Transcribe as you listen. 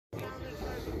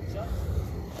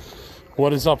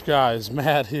What is up, guys?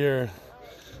 Matt here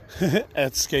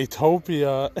at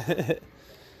Skatopia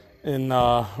in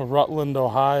Rutland,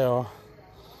 Ohio.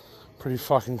 Pretty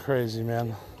fucking crazy,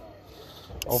 man.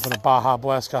 Open a Baja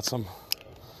Blast, got some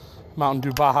Mountain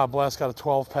Dew Baja Blast, got a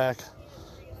 12-pack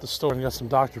at the store, and got some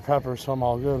Dr. Pepper, so I'm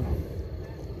all good.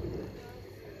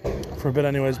 For a bit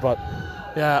anyways, but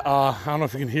yeah, I don't know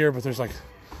if you can hear, but there's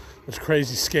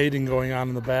crazy skating going on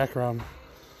in the background.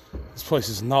 This place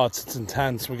is nuts. It's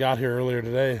intense. We got here earlier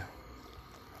today.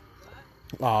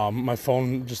 My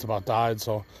phone just about died,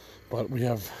 but we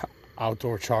have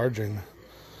outdoor charging,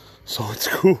 so it's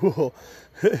cool.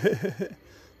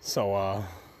 So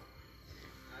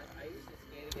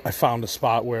I found a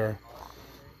spot where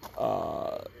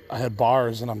I had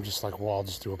bars, and I'm just like, well, I'll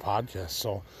just do a podcast.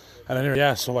 So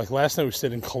last night we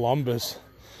stayed in Columbus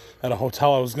at a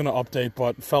hotel. I was gonna update,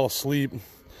 but fell asleep.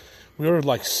 We ordered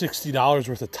like $60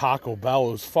 worth of Taco Bell.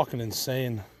 It was fucking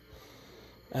insane.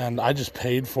 And I just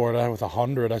paid for it with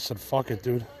 $100. I said, fuck it,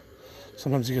 dude.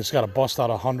 Sometimes you just got to bust out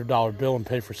a $100 bill and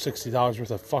pay for $60 worth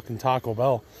of fucking Taco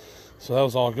Bell. So that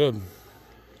was all good.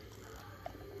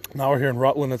 Now we're here in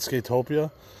Rutland at Skatopia.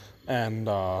 And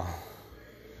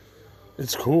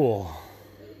it's cool.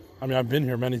 I mean, I've been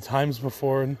here many times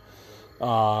before. And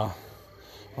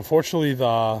unfortunately,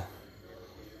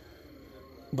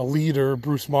 the leader,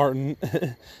 Bruce Martin,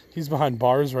 he's behind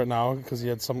bars right now because he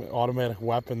had some automatic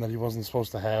weapon that he wasn't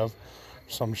supposed to have.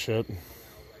 Some shit.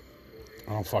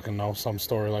 I don't fucking know. Some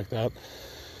story like that.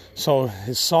 So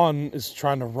his son is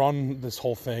trying to run this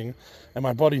whole thing. And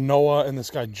my buddy Noah and this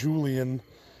guy Julian,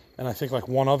 and I think like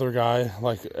one other guy,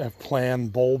 have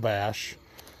planned Bowl Bash,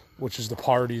 which is the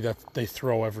party that they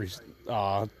throw every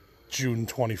June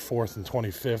 24th and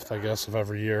 25th, I guess, of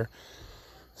every year.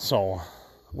 So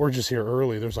we're just here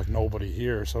early. There's nobody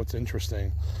here, so it's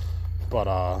interesting. But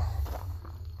I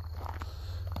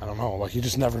don't know. You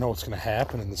just never know what's gonna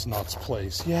happen in this nuts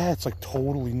place. Yeah, it's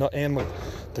totally nuts, and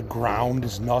the ground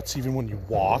is nuts even when you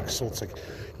walk. So it's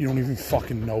you don't even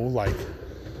fucking know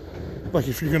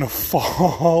if you're gonna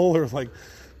fall or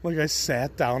I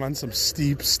sat down on some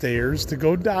steep stairs to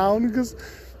go down because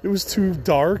it was too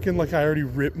dark and I already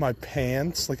ripped my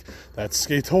pants. That's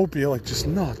Skatopia, just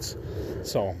nuts.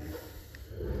 So.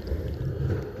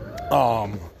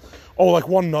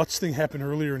 One nuts thing happened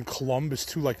earlier in Columbus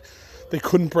too. They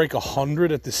couldn't break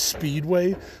 100 at the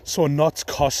Speedway, so a nuts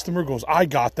customer goes, "I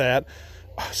got that."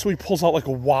 So he pulls out a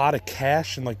wad of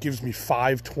cash and gives me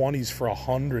 5 20s for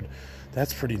 100.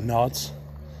 That's pretty nuts.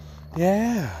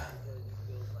 Yeah.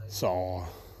 So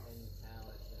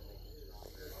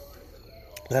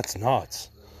that's nuts.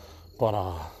 But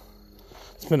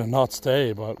it's been a nuts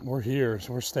day, but we're here,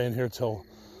 so we're staying here till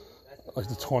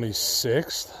the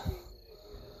 26th,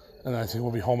 and I think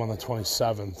we'll be home on the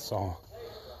 27th. So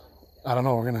I don't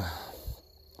know, we're gonna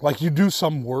you do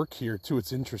some work here too.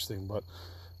 It's interesting, but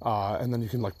and then you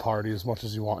can party as much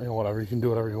as you want, whatever, you can do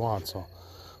whatever you want. So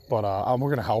but we're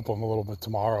gonna help them a little bit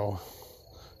tomorrow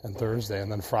and Thursday, and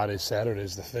then Friday, Saturday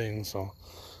is the thing, so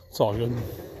it's all good.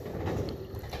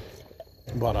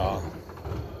 But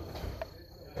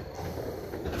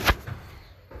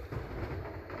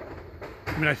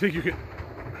I think you could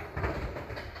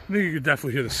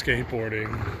definitely hear the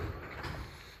skateboarding.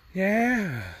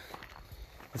 Yeah.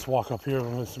 Let's walk up here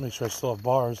to make sure I still have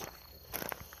bars.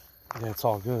 Yeah, it's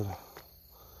all good.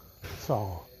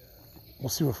 So, we'll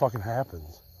see what fucking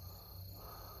happens.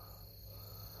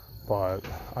 But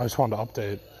I just wanted to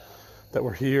update that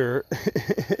we're here.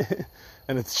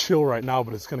 And it's chill right now,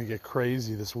 but it's going to get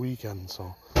crazy this weekend.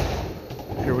 So,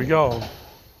 here we go.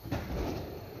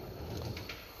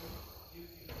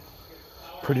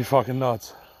 Pretty fucking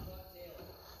nuts.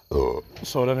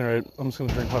 So at any rate, I'm just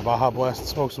gonna drink my Baja Blast and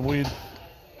smoke some weed.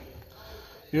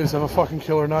 You guys have a fucking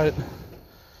killer night.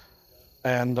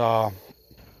 And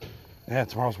yeah,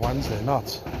 tomorrow's Wednesday.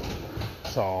 Nuts.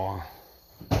 So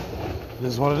it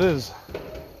is what it is.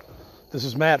 This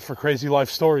is Matt for Crazy Life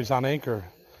Stories on Anchor,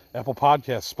 Apple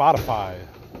Podcasts, Spotify,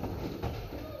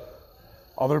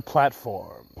 other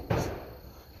platforms.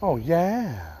 Oh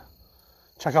yeah.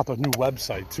 Check out the new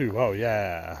website, too. Oh,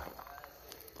 yeah.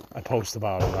 I post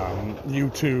about it on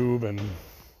YouTube and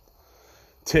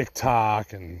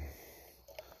TikTok and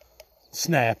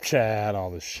Snapchat, all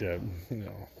this shit,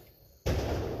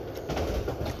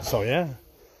 So, yeah.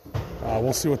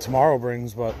 We'll see what tomorrow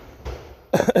brings, but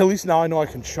at least now I know I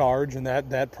can charge, and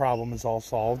that problem is all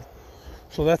solved.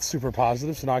 So that's super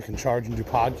positive. So now I can charge and do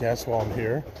podcasts while I'm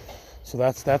here. So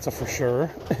that's a for sure.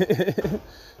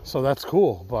 So that's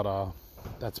cool, but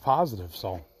that's positive.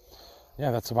 So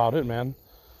yeah, that's about it, man.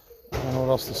 I don't know what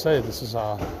else to say. This is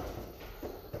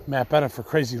Matt Bennett for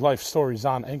Crazy Life Stories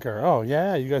on Anchor. Oh,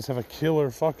 yeah, you guys have a killer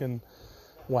fucking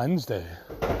Wednesday.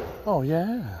 Oh,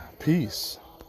 yeah. Peace.